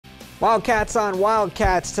Wildcats on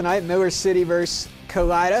Wildcats tonight. Miller City versus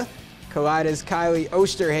Kalida. Kalida's Kylie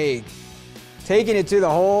Osterhage taking it to the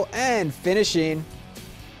hole and finishing.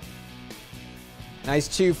 Nice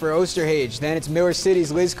two for Osterhage. Then it's Miller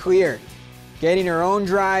City's Liz Clear getting her own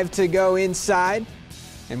drive to go inside.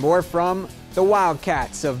 And more from the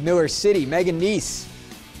Wildcats of Miller City. Megan Neese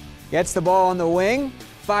gets the ball on the wing,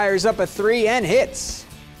 fires up a three and hits.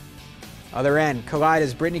 Other end,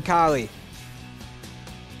 Kalida's Brittany Colley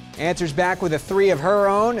answers back with a three of her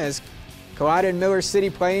own as Kalida and Miller City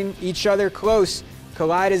playing each other close.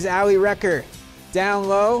 Kalida's Allie Recker down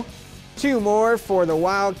low. Two more for the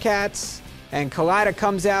Wildcats, and Kalida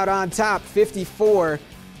comes out on top 54-41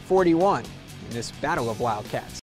 in this battle of Wildcats.